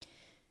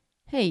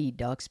Hey,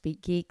 Dog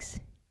Speak Geeks.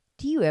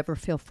 Do you ever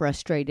feel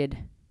frustrated?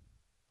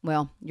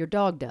 Well, your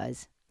dog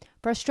does.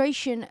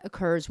 Frustration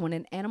occurs when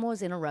an animal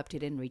is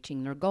interrupted in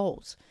reaching their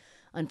goals.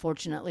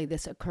 Unfortunately,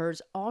 this occurs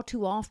all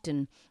too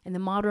often in the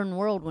modern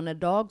world when a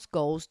dog's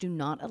goals do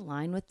not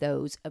align with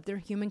those of their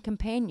human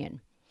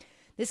companion.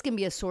 This can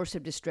be a source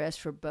of distress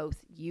for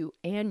both you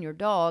and your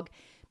dog,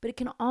 but it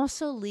can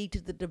also lead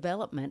to the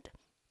development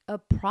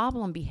of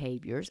problem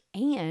behaviors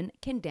and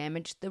can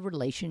damage the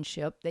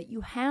relationship that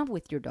you have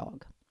with your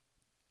dog.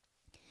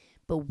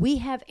 But we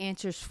have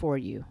answers for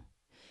you.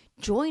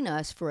 Join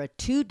us for a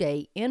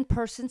 2-day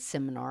in-person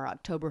seminar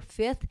October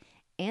 5th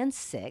and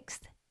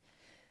 6th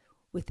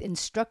with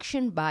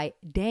instruction by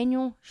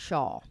Daniel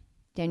Shaw.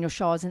 Daniel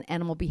Shaw is an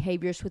animal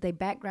behaviorist with a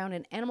background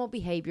in animal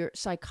behavior,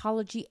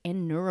 psychology,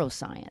 and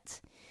neuroscience.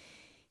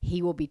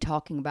 He will be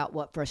talking about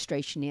what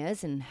frustration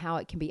is and how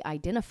it can be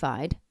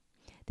identified,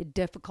 the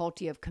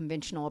difficulty of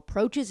conventional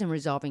approaches in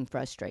resolving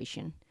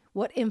frustration,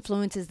 what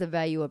influences the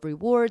value of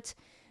rewards,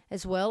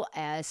 as well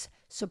as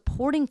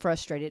supporting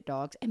frustrated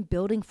dogs and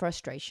building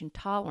frustration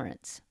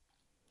tolerance.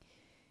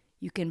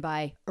 You can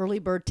buy early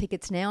bird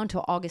tickets now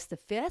until August the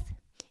 5th,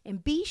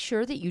 and be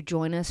sure that you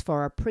join us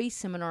for our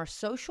pre-seminar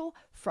social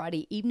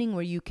Friday evening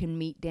where you can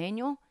meet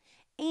Daniel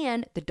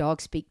and the Dog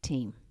Speak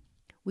team.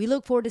 We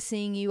look forward to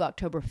seeing you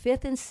October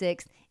 5th and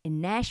 6th in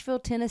Nashville,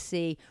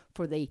 Tennessee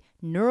for the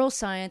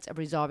Neuroscience of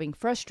Resolving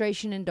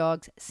Frustration in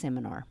Dogs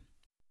seminar.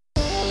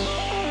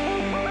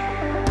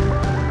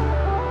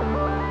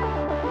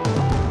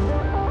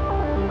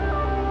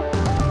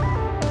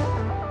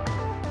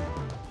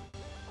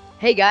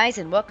 Hey guys,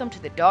 and welcome to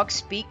the Dog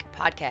Speak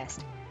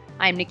podcast.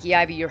 I am Nikki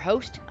Ivy, your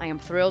host. I am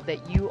thrilled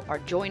that you are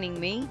joining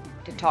me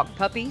to talk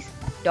puppies,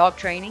 dog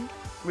training,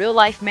 real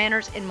life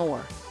manners, and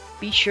more.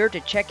 Be sure to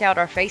check out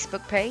our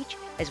Facebook page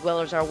as well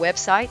as our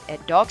website at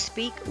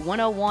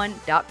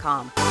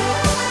dogspeak101.com.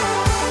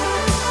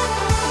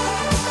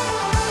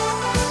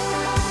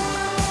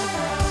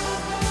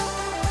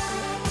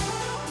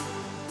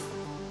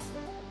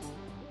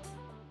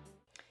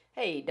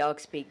 Hey, Dog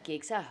Speak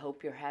Geeks. I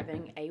hope you're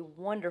having a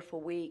wonderful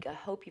week. I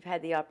hope you've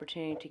had the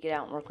opportunity to get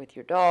out and work with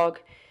your dog.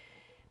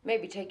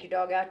 Maybe take your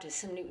dog out to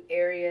some new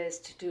areas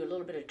to do a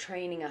little bit of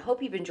training. I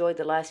hope you've enjoyed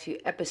the last few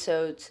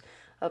episodes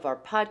of our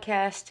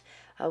podcast.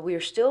 We are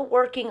still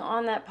working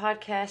on that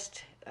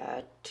podcast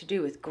to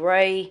do with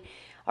Gray.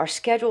 Our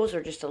schedules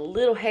are just a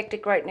little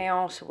hectic right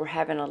now, so we're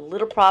having a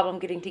little problem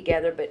getting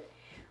together, but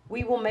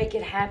we will make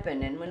it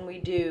happen. And when we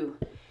do,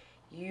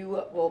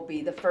 you will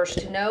be the first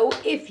to know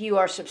if you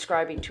are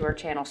subscribing to our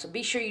channel. So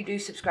be sure you do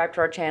subscribe to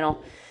our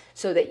channel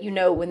so that you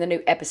know when the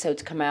new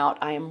episodes come out.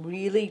 I am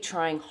really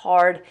trying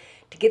hard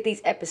to get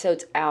these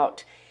episodes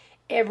out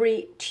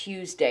every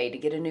Tuesday, to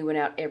get a new one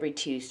out every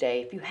Tuesday.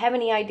 If you have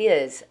any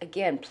ideas,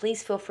 again,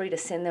 please feel free to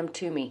send them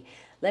to me.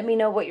 Let me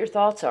know what your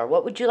thoughts are.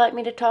 What would you like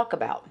me to talk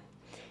about?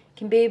 It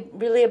can be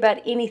really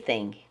about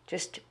anything.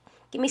 Just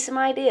give me some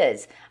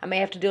ideas. I may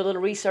have to do a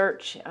little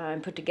research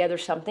and put together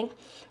something,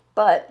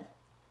 but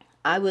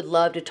I would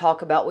love to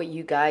talk about what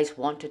you guys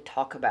want to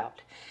talk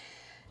about.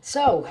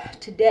 So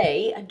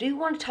today I do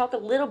want to talk a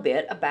little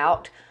bit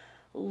about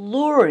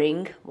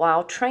luring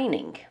while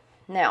training.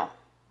 Now,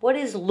 what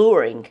is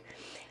luring?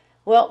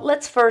 Well,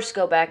 let's first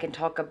go back and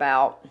talk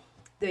about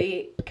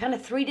the kind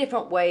of 3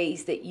 different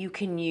ways that you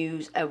can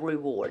use a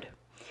reward.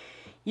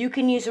 You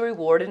can use a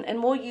reward,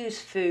 and we'll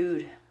use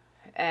food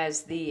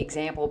as the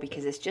example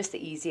because it's just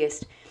the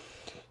easiest.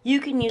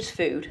 You can use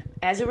food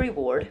as a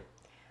reward.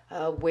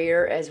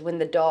 Whereas when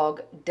the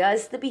dog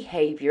does the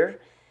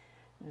behavior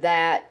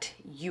that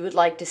you would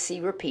like to see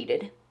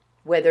repeated,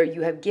 whether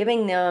you have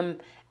given them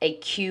a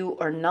cue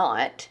or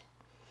not,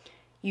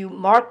 you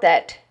mark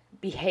that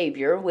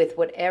behavior with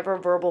whatever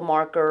verbal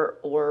marker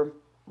or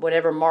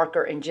whatever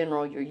marker in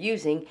general you're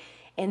using,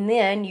 and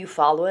then you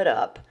follow it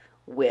up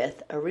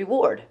with a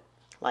reward,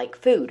 like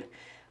food.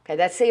 Okay,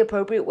 that's the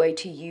appropriate way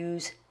to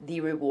use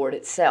the reward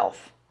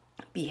itself.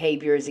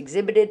 Behavior is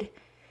exhibited,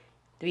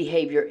 the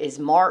behavior is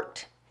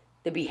marked,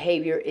 the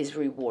behavior is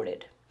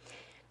rewarded.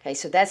 Okay,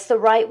 so that's the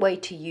right way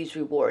to use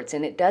rewards.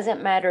 And it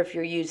doesn't matter if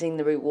you're using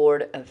the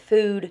reward of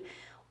food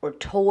or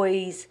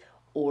toys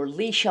or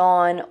leash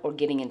on or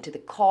getting into the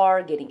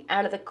car, getting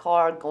out of the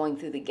car, going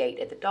through the gate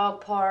at the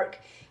dog park,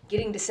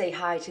 getting to say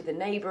hi to the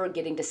neighbor,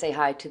 getting to say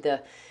hi to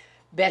the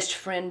best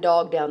friend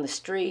dog down the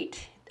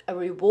street. A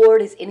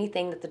reward is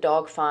anything that the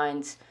dog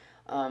finds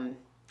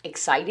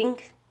exciting,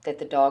 that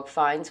the dog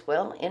finds,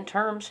 well, in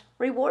terms,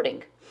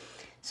 rewarding.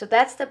 So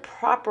that's the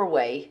proper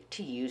way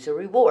to use a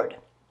reward.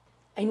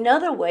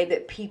 Another way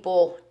that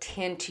people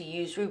tend to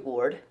use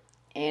reward,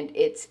 and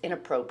it's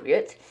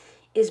inappropriate,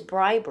 is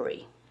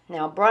bribery.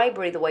 Now,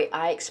 bribery, the way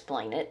I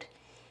explain it,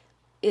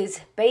 is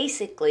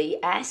basically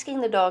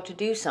asking the dog to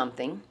do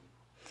something,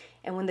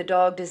 and when the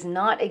dog does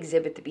not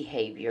exhibit the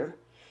behavior,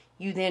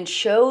 you then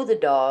show the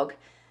dog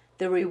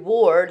the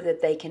reward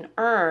that they can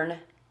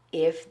earn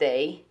if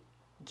they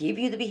give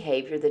you the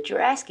behavior that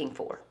you're asking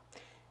for.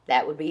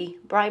 That would be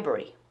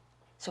bribery.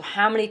 So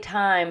how many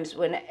times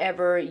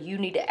whenever you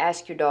need to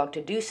ask your dog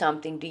to do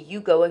something, do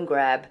you go and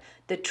grab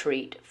the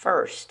treat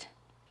first?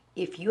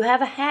 If you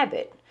have a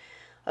habit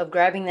of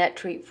grabbing that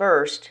treat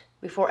first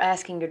before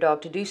asking your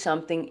dog to do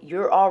something,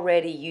 you're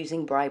already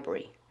using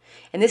bribery.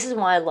 And this is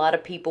why a lot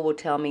of people will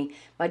tell me,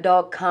 my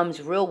dog comes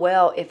real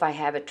well if I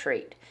have a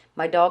treat.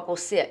 My dog will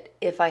sit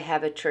if I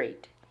have a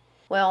treat.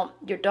 Well,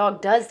 your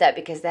dog does that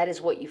because that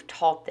is what you've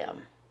taught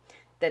them.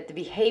 That the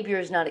behavior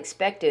is not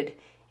expected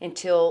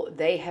until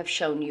they have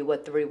shown you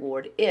what the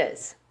reward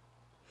is.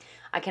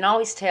 I can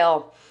always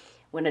tell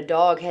when a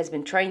dog has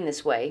been trained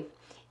this way.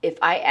 If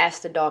I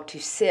ask the dog to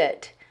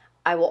sit,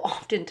 I will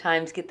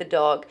oftentimes get the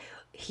dog,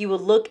 he will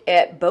look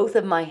at both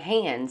of my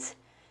hands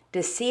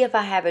to see if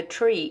I have a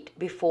treat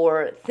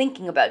before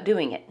thinking about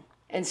doing it.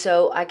 And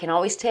so I can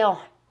always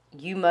tell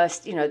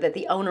that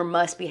the owner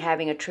must be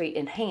having a treat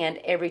in hand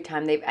every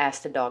time they've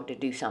asked the dog to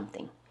do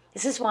something.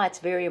 This is why it's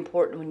very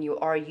important when you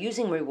are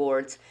using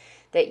rewards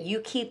that you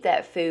keep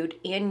that food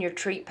in your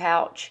treat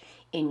pouch,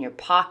 in your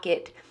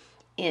pocket,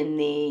 in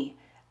the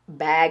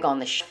bag on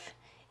the shelf,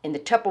 in the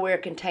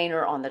Tupperware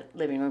container on the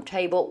living room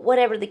table,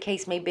 whatever the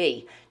case may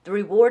be. The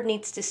reward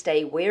needs to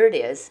stay where it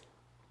is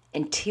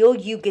until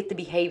you get the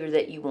behavior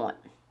that you want.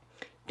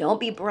 Don't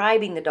be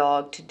bribing the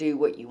dog to do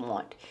what you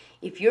want.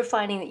 If you're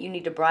finding that you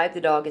need to bribe the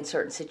dog in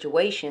certain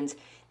situations,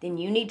 then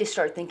you need to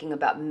start thinking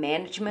about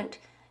management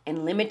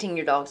and limiting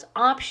your dog's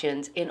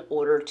options in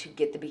order to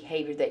get the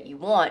behavior that you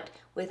want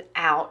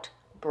without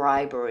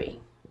bribery.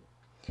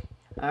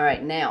 All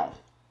right, now,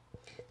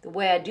 the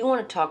way I do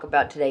want to talk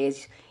about today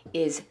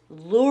is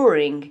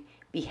luring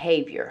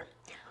behavior.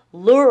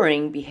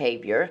 Luring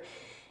behavior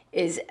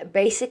is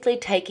basically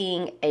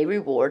taking a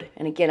reward,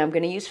 and again, I'm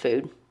going to use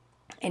food,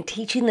 and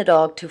teaching the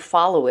dog to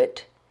follow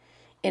it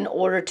in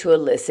order to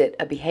elicit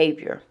a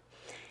behavior.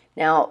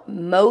 Now,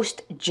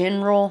 most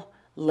general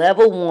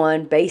Level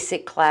 1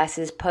 basic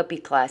classes, puppy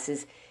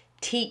classes,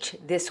 teach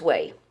this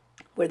way,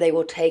 where they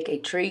will take a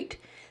treat,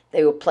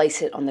 they will place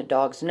it on the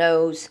dog's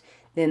nose,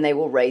 then they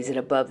will raise it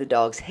above the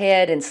dog's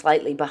head and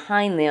slightly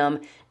behind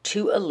them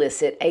to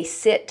elicit a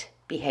sit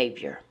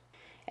behavior.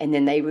 And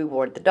then they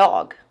reward the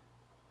dog.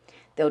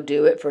 They'll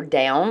do it for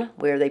down,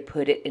 where they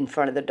put it in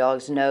front of the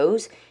dog's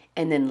nose,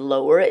 and then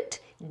lower it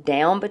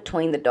down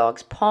between the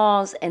dog's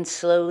paws and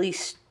slowly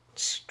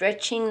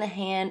stretching the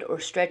hand or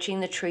stretching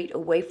the treat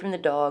away from the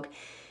dog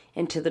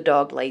until the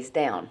dog lays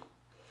down.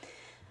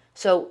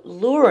 So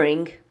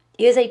luring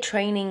is a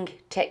training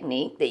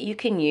technique that you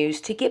can use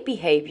to get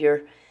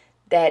behavior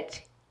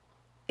that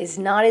is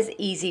not as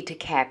easy to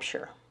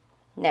capture.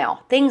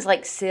 Now, things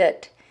like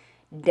sit,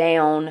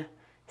 down,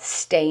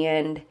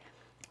 stand,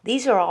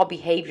 these are all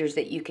behaviors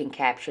that you can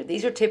capture.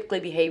 These are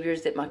typically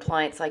behaviors that my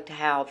clients like to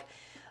have,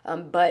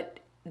 but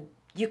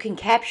you can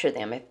capture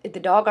them. If the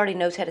dog already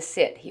knows how to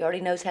sit, he already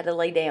knows how to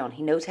lay down,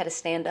 he knows how to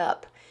stand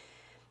up.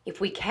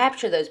 If we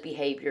capture those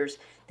behaviors,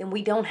 then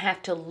we don't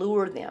have to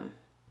lure them.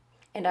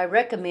 And I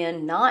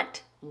recommend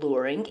not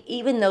luring,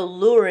 even though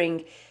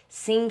luring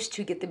seems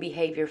to get the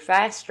behavior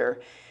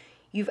faster.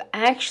 You've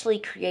actually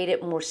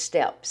created more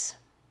steps.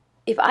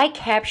 If I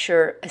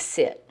capture a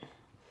sit,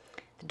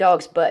 the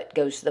dog's butt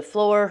goes to the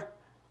floor,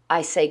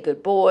 I say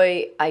good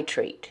boy, I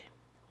treat.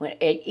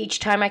 Each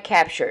time I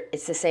capture it,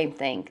 it's the same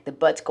thing. The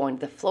butt's going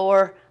to the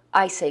floor,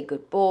 I say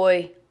good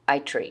boy, I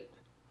treat.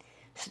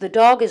 So the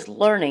dog is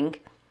learning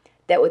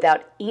that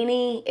without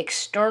any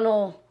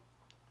external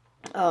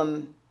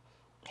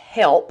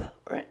help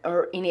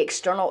or any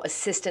external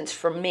assistance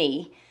from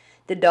me,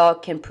 the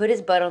dog can put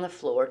his butt on the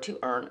floor to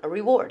earn a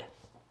reward.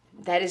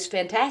 That is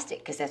fantastic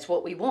because that's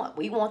what we want.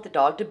 We want the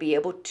dog to be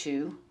able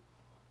to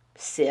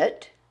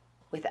sit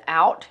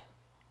without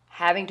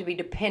having to be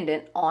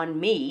dependent on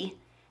me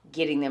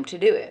getting them to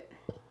do it.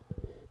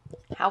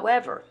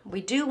 However,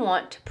 we do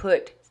want to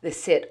put the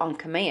sit on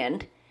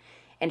command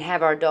and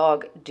have our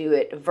dog do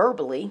it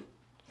verbally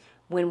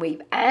when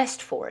we've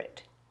asked for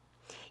it.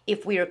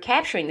 If we are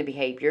capturing the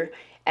behavior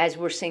as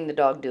we're seeing the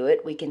dog do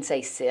it, we can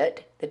say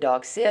sit, the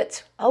dog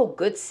sits, oh,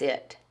 good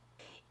sit.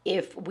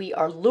 If we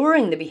are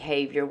luring the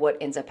behavior, what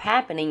ends up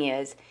happening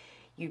is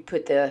you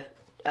put the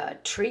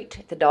treat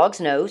at the dog's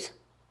nose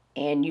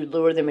and you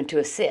lure them into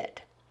a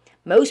sit.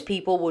 Most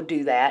people will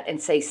do that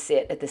and say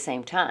sit at the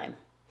same time.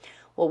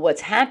 Well,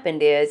 what's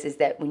happened is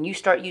that when you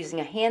start using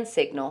a hand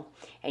signal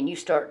and you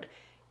start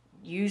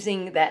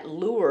using that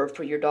lure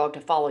for your dog to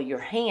follow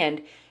your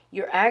hand,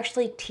 you're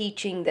actually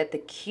teaching that the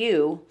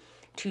cue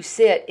to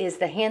sit is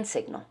the hand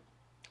signal.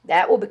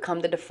 That will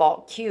become the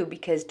default cue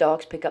because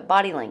dogs pick up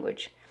body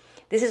language.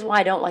 This is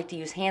why I don't like to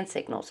use hand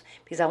signals,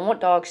 because I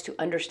want dogs to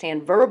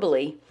understand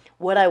verbally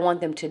what I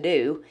want them to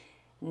do,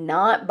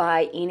 not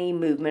by any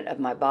movement of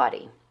my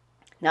body.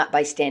 Not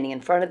by standing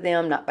in front of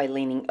them, not by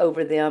leaning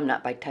over them,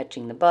 not by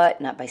touching the butt,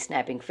 not by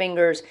snapping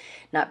fingers,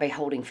 not by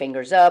holding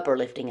fingers up or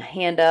lifting a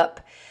hand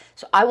up.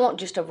 So I want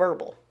just a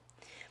verbal.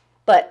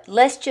 But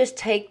let's just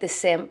take the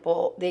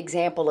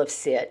example of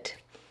sit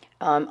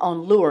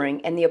on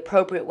luring and the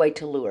appropriate way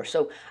to lure.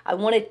 So I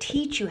want to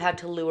teach you how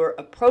to lure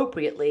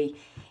appropriately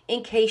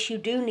in case you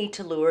do need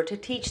to lure, to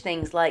teach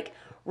things like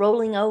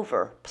rolling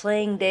over,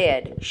 playing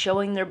dead,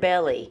 showing their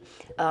belly,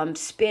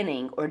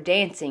 spinning or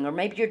dancing, or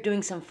maybe you're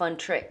doing some fun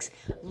tricks.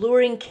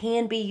 Luring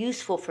can be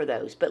useful for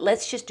those, but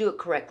let's just do it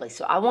correctly.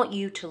 So I want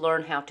you to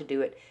learn how to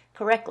do it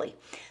correctly.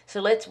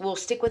 So we'll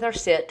stick with our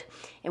sit,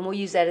 and we'll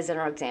use that as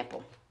our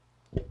example.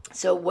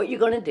 So what you're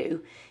going to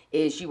do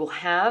is you'll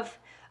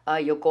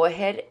go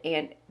ahead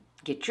and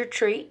get your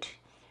treat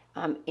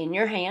in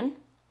your hand,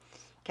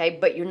 okay,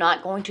 but you're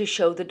not going to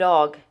show the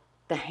dog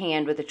the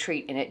hand with a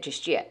treat in it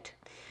just yet.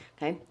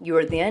 Okay, you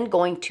are then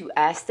going to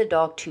ask the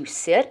dog to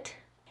sit,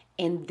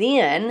 and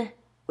then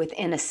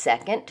within a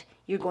second,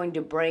 you're going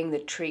to bring the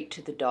treat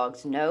to the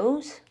dog's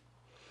nose.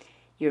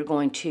 You're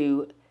going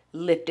to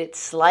lift it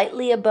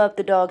slightly above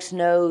the dog's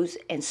nose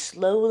and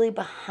slowly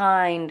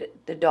behind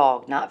the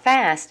dog. Not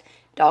fast.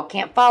 Dog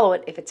can't follow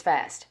it if it's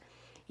fast.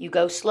 You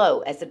go slow.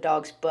 As the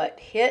dog's butt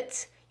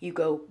hits, you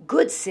go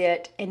good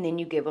sit, and then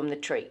you give them the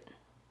treat.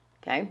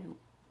 Okay?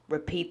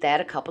 Repeat that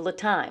a couple of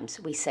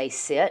times. We say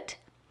sit.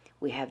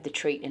 We have the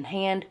treat in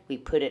hand. We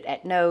put it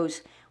at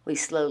nose. We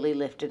slowly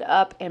lift it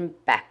up and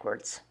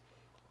backwards.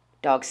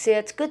 Dog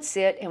sits, good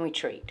sit, and we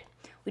treat.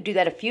 We do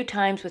that a few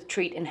times with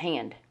treat in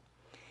hand.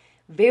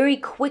 Very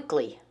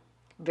quickly,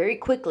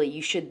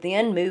 you should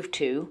then move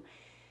to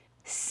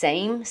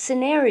same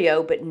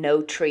scenario, but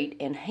no treat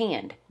in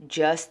hand.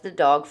 Just the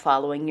dog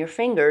following your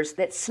fingers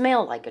that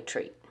smell like a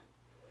treat.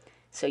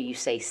 So you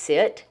say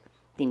sit,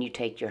 then you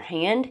take your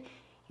hand,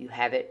 you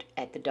have it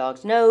at the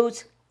dog's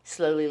nose,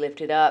 slowly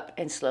lift it up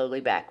and slowly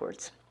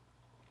backwards.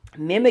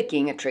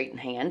 Mimicking a treat in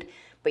hand,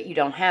 but you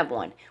don't have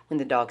one. When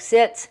the dog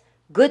sits,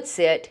 good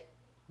sit,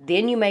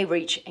 then you may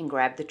reach and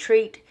grab the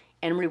treat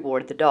and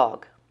reward the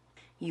dog.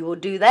 You will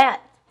do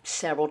that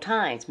several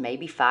times,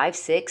 maybe 5,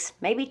 6,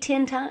 maybe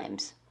 10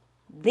 times.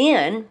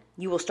 Then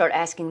you will start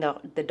asking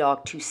the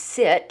dog to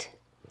sit,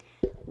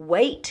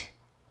 wait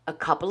a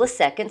couple of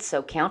seconds,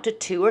 so count to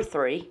 2 or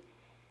 3,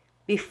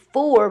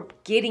 before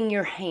getting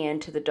your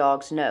hand to the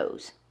dog's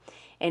nose.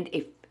 And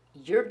if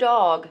your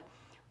dog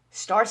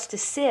starts to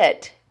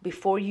sit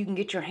before you can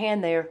get your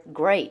hand there,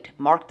 great.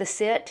 Mark the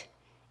sit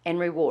and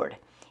reward.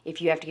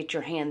 If you have to get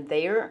your hand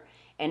there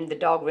and the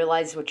dog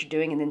realizes what you're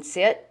doing and then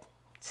sit,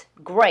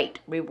 great.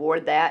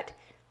 Reward that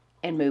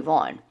and move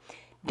on.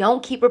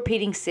 Don't keep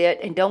repeating sit,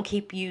 and don't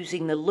keep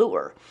using the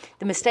lure.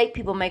 The mistake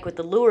people make with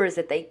the lure is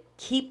that they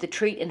keep the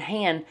treat in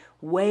hand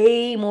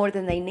way more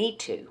than they need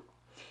to.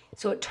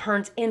 So it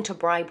turns into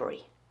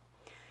bribery.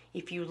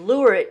 If you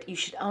lure it, you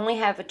should only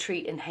have a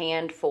treat in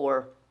hand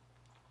for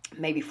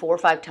maybe 4 or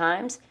 5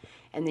 times,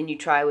 and then you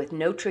try with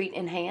no treat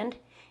in hand,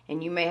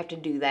 and you may have to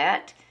do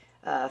that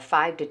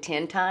 5 to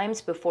 10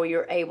 times before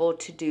you're able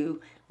to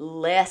do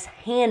less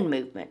hand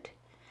movement.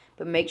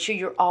 But make sure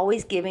you're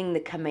always giving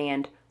the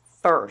command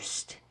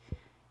first.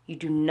 You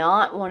do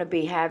not want to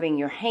be having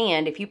your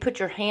hand, if you put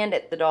your hand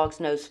at the dog's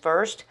nose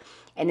first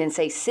and then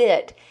say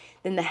sit,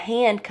 then the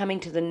hand coming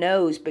to the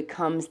nose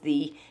becomes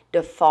the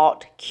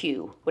default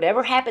cue.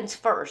 Whatever happens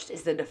first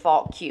is the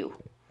default cue.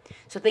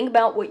 So think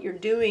about what you're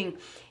doing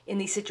in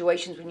these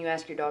situations when you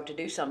ask your dog to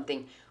do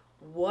something.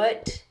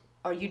 What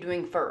are you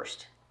doing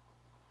first?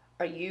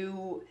 Are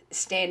you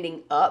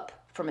standing up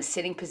from a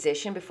sitting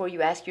position before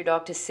you ask your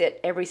dog to sit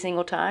every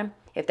single time?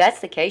 If that's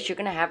the case, you're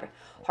going to have a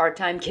hard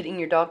time getting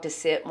your dog to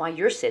sit while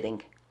you're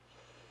sitting.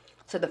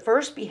 So the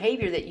first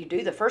behavior that you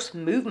do, the first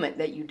movement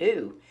that you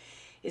do,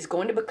 is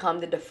going to become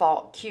the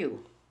default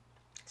cue.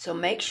 So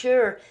make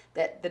sure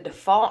that the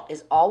default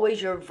is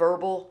always your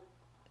verbal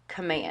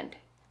command.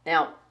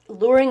 Now,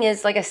 luring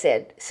is, like I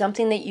said,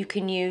 something that you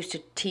can use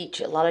to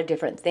teach a lot of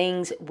different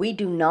things. We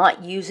do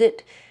not use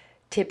it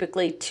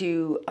typically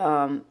to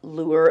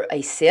lure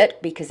a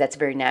sit because that's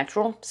very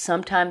natural.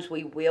 Sometimes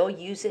we will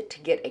use it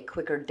to get a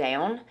quicker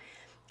down,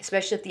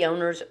 especially if the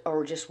owners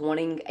are just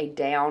wanting a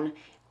down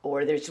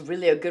or there's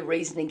really a good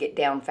reason to get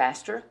down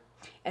faster.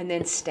 And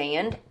then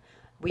stand.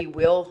 We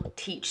will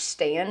teach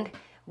stand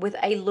with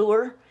a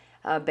lure.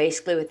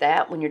 Basically with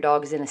that, when your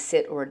dog is in a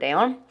sit or a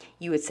down,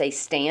 you would say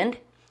stand.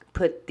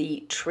 Put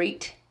the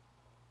treat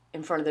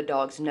in front of the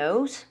dog's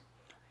nose,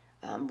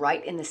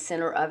 right in the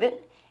center of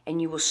it, and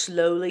you will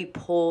slowly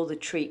pull the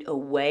treat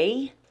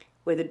away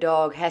where the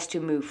dog has to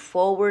move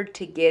forward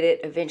to get it,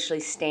 eventually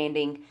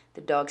standing.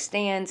 The dog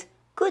stands,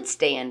 good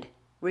stand,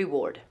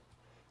 reward.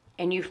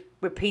 And you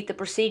repeat the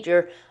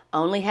procedure,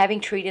 only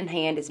having treat in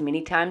hand as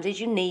many times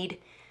as you need.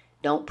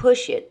 Don't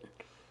push it.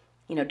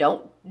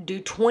 Don't do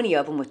 20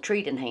 of them with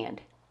treat in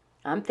hand.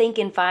 I'm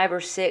thinking 5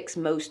 or 6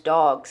 most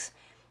dogs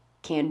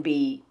can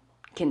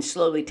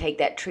slowly take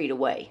that treat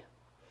away.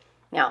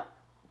 Now,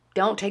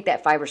 don't take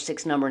that 5 or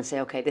 6 number and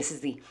say, okay, this is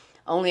the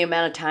only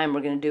amount of time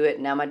we're going to do it,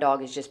 and now my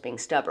dog is just being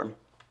stubborn.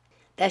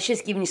 That's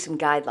just giving you some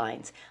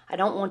guidelines. I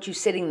don't want you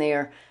sitting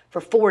there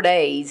for 4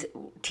 days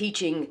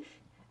teaching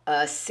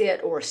a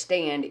sit or a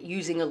stand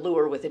using a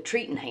lure with a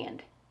treat in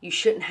hand. You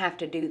shouldn't have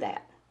to do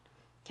that.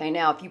 Okay,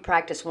 now if you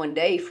practice one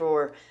day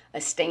for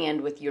a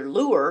stand with your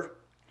lure,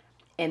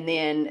 and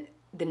then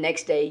the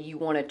next day you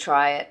want to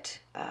try it,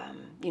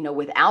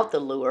 without the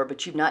lure,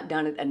 but you've not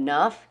done it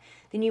enough,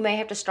 then you may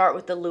have to start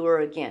with the lure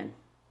again.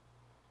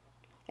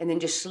 and then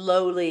just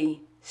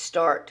slowly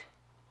start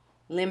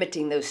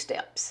limiting those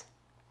steps.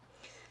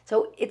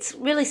 So it's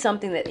really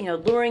something that,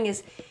 luring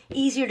is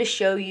easier to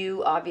show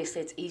you.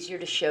 Obviously, it's easier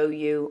to show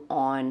you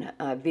on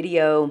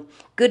video.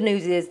 Good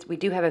news is we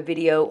do have a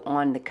video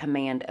on the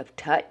command of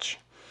touch,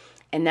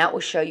 and that will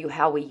show you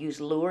how we use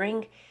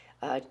luring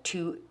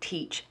to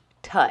teach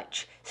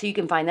touch. So you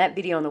can find that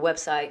video on the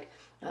website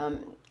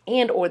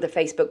and or the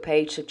Facebook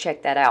page, so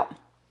check that out.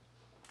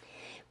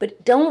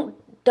 But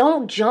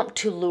don't jump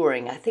to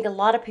luring. I think a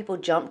lot of people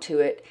jump to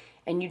it,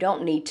 and you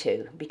don't need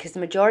to, because the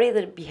majority of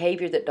the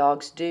behavior that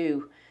dogs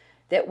do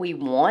that we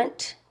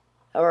want,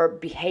 or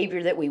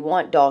behavior that we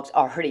want, dogs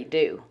already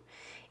do.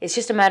 It's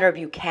just a matter of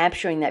you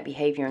capturing that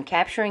behavior, and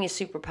capturing is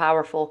super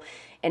powerful,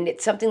 and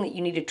it's something that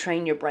you need to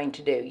train your brain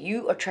to do.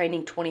 You are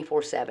training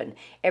 24/7.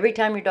 Every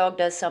time your dog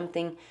does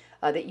something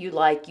that you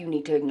like, you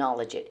need to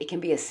acknowledge it. It can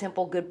be a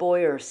simple good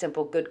boy or a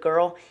simple good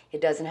girl. It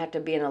doesn't have to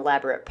be an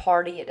elaborate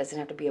party. It doesn't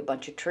have to be a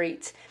bunch of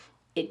treats.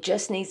 It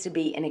just needs to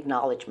be an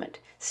acknowledgement.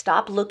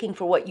 Stop looking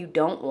for what you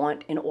don't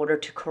want in order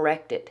to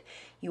correct it.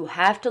 You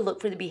have to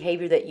look for the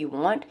behavior that you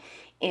want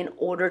in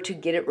order to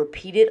get it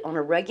repeated on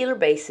a regular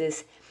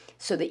basis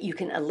so that you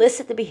can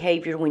elicit the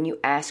behavior when you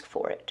ask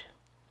for it.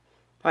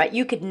 All right?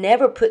 You could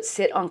never put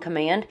sit on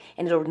command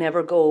and it'll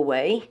never go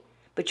away,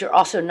 but you're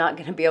also not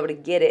going to be able to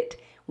get it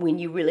when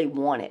you really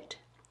want it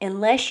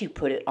unless you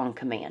put it on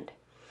command.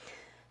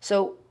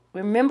 So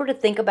remember to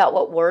think about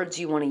what words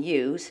you want to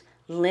use.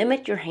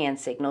 Limit your hand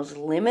signals.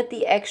 Limit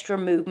the extra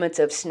movements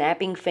of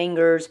snapping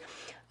fingers.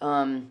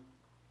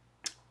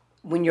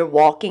 When you're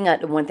walking,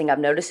 one thing I've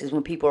noticed is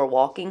when people are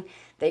walking,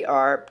 they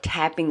are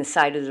tapping the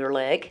side of their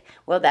leg.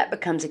 Well, that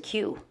becomes a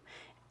cue.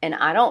 And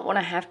I don't want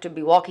to have to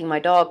be walking my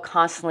dog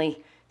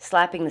constantly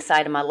slapping the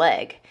side of my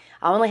leg.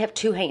 I only have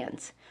two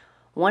hands.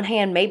 One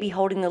hand may be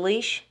holding the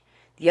leash.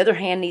 The other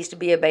hand needs to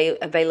be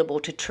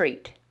available to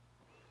treat.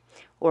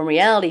 Or in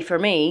reality, for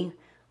me,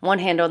 one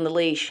hand on the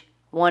leash,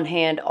 one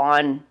hand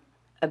on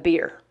a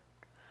beer.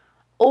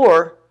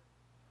 Or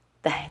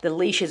the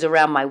leash is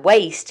around my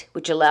waist,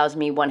 which allows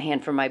me one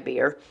hand for my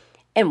beer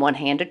and one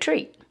hand to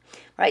treat.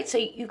 Right? So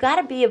you got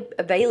to be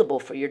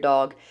available for your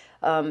dog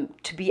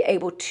to be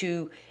able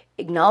to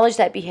acknowledge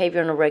that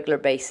behavior on a regular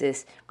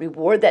basis,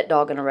 reward that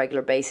dog on a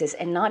regular basis,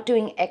 and not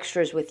doing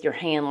extras with your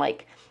hand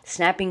like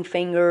snapping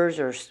fingers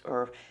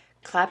or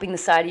clapping the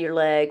side of your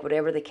leg,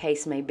 whatever the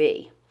case may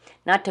be.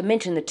 Not to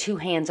mention the two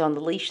hands on the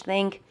leash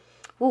thing.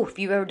 Ooh, if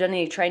you've ever done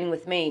any training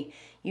with me,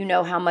 you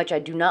know how much I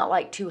do not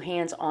like two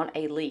hands on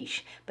a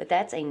leash. But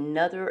that's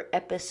another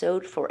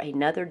episode for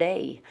another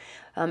day.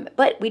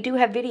 But we do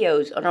have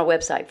videos on our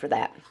website for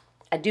that.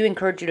 I do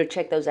encourage you to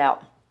check those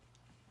out.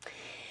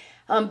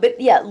 But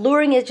yeah,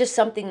 luring is just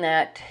something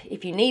that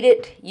if you need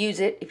it,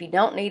 use it. If you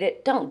don't need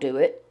it, don't do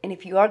it. And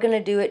if you are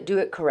going to do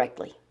it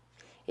correctly.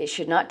 It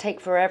should not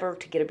take forever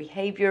to get a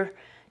behavior.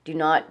 Do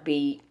not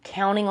be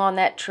counting on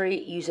that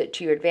treat. Use it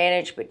to your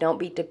advantage, but don't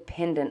be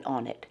dependent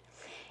on it.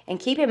 And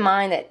keep in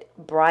mind that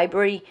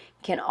bribery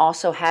can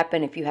also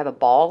happen if you have a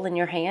ball in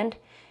your hand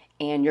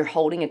and you're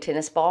holding a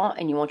tennis ball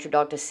and you want your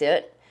dog to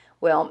sit.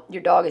 Well,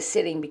 your dog is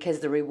sitting because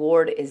the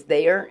reward is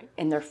there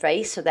in their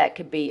face, so that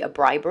could be a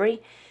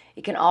bribery.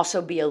 It can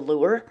also be a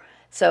lure.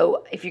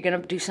 So if you're going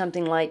to do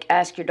something like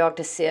ask your dog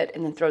to sit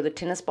and then throw the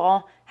tennis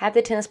ball, have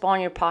the tennis ball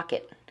in your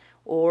pocket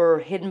or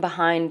hidden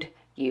behind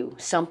you,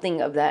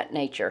 something of that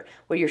nature,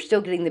 where you're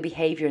still getting the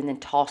behavior and then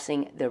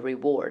tossing the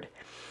reward.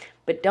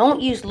 But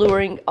don't use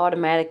luring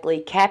automatically.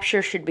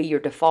 Capture should be your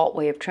default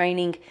way of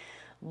training.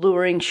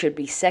 Luring should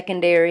be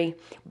secondary.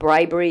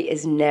 Bribery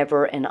is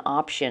never an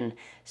option.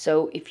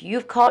 So if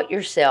you've caught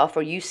yourself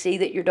or you see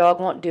that your dog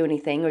won't do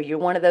anything, or you're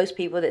one of those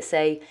people that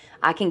say,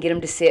 I can get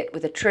him to sit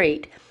with a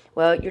treat,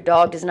 well, your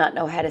dog does not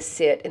know how to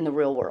sit in the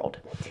real world.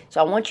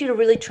 So I want you to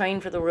really train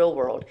for the real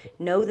world.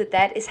 Know that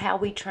that is how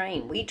we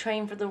train. We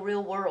train for the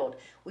real world.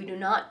 We do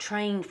not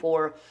train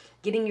for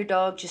getting your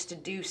dog just to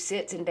do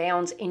sits and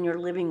downs in your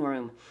living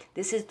room.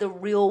 This is the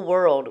real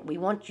world. We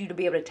want you to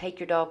be able to take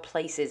your dog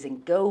places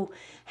and go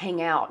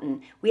hang out.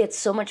 And we had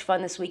so much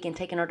fun this weekend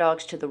taking our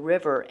dogs to the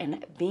river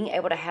and being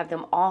able to have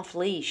them off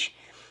leash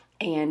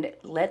and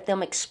let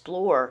them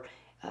explore.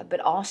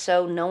 But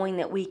also knowing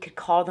that we could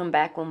call them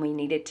back when we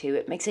needed to.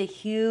 It makes a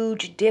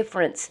huge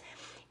difference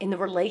in the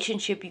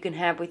relationship you can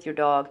have with your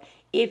dog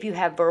if you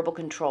have verbal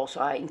control. So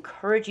I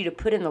encourage you to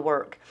put in the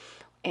work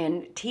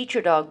and teach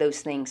your dog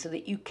those things so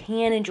that you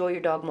can enjoy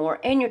your dog more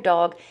and your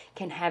dog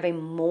can have a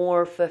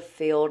more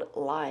fulfilled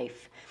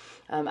life.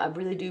 I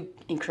really do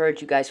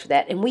encourage you guys for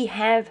that. And we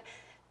have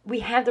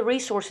the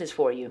resources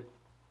for you.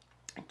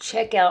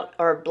 Check out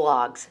our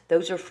blogs.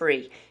 Those are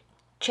free.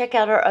 Check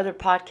out our other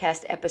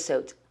podcast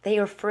episodes. They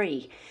are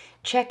free.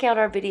 Check out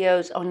our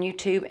videos on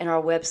YouTube and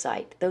our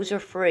website. Those are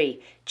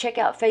free. Check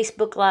out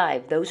Facebook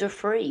Live. Those are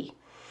free.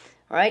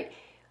 All right?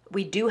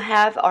 We do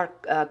have our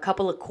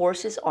couple of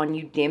courses on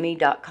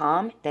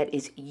Udemy.com. That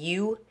is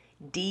UDEMY.com,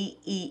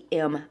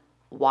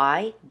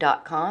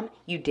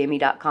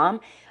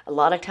 Udemy.com. A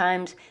lot of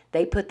times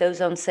they put those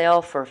on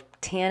sale for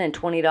 $10 and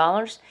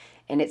 $20,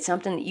 and it's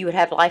something that you would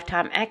have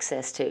lifetime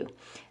access to.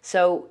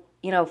 So,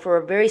 for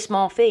a very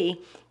small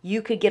fee,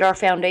 you could get our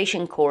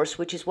foundation course,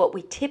 which is what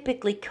we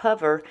typically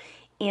cover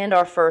in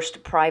our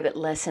first private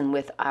lesson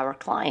with our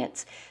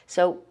clients.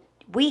 So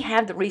we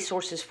have the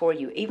resources for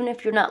you. Even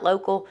if you're not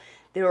local,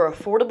 there are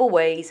affordable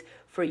ways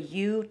for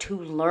you to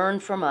learn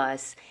from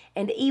us.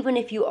 And even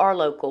if you are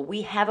local,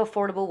 we have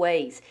affordable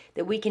ways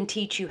that we can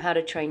teach you how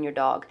to train your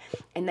dog.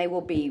 And they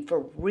will be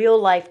for real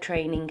life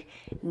training,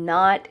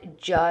 not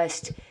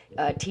just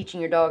teaching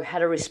your dog how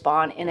to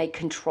respond in a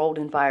controlled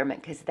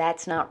environment, because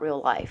that's not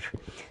real life.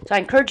 So I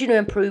encourage you to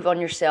improve on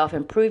yourself,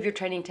 improve your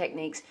training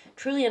techniques,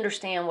 truly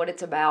understand what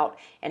it's about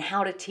and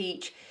how to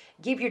teach.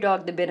 Give your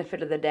dog the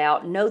benefit of the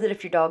doubt. Know that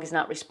if your dog is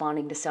not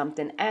responding to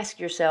something, ask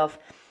yourself,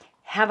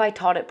 have I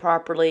taught it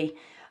properly?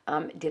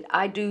 Did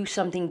I do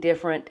something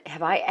different?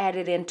 Have I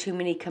added in too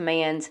many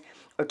commands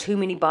or too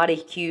many body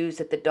cues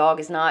that the dog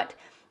is not,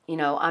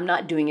 I'm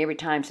not doing every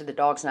time, so the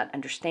dog's not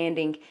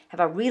understanding? Have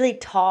I really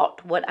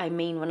taught what I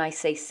mean when I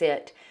say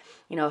sit?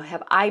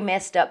 Have I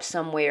messed up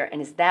somewhere,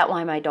 and is that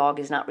why my dog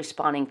is not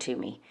responding to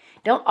me?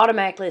 Don't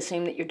automatically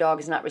assume that your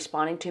dog is not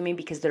responding to me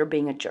because they're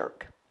being a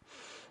jerk.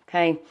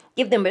 Okay?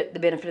 Give them the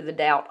benefit of the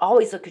doubt.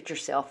 Always look at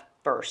yourself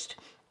first.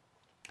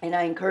 And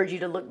I encourage you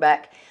to look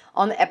back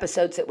on the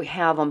episodes that we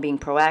have on being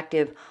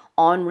proactive,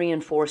 on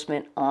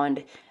reinforcement,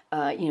 on,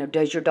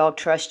 does your dog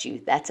trust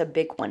you? That's a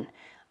big one.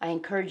 I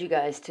encourage you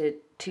guys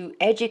to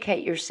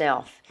educate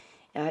yourself.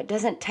 It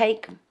doesn't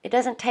take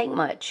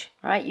much,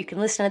 right? You can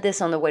listen to this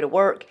on the way to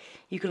work.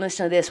 You can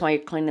listen to this while you're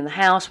cleaning the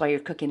house, while you're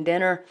cooking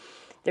dinner.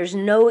 There's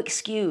no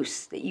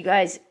excuse that you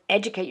guys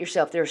educate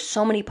yourself. There are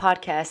so many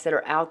podcasts that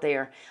are out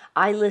there.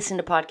 I listen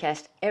to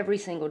podcasts every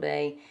single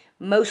day.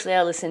 Mostly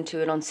I listen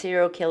to it on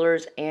serial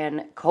killers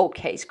and cold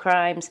case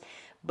crimes,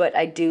 but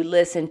I do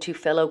listen to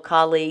fellow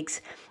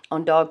colleagues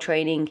on dog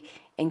training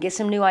and get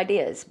some new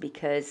ideas,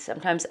 because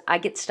sometimes I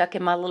get stuck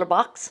in my little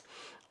box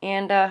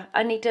and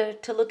I need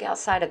to look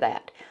outside of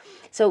that.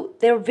 So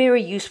they're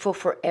very useful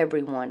for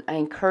everyone. I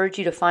encourage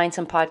you to find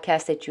some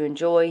podcasts that you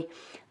enjoy,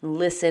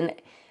 listen.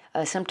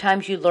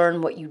 Sometimes you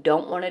learn what you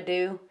don't want to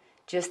do,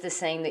 just the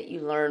same that you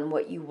learn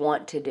what you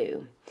want to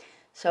do.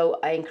 So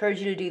I encourage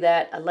you to do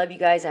that. I love you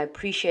guys. I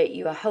appreciate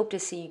you. I hope to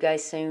see you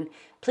guys soon.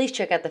 Please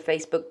check out the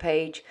Facebook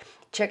page.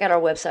 Check out our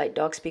website,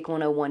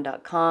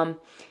 dogspeak101.com.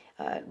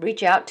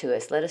 Reach out to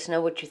us. Let us know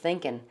what you're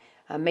thinking.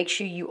 Make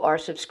sure you are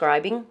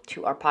subscribing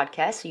to our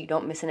podcast so you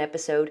don't miss an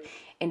episode.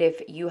 And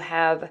if you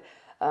have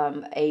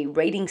a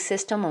rating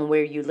system on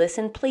where you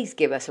listen, please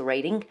give us a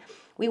rating.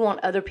 We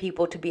want other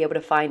people to be able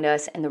to find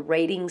us, and the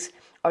ratings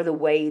are the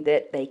way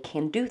that they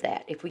can do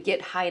that. If we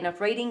get high enough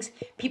ratings,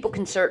 people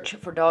can search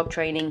for dog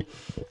training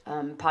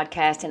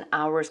podcast, and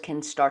ours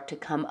can start to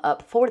come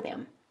up for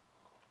them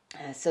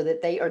so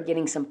that they are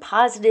getting some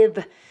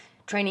positive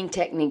training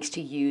techniques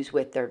to use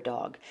with their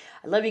dog.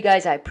 I love you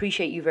guys. I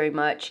appreciate you very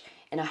much,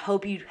 and I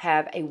hope you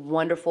have a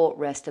wonderful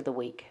rest of the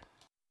week.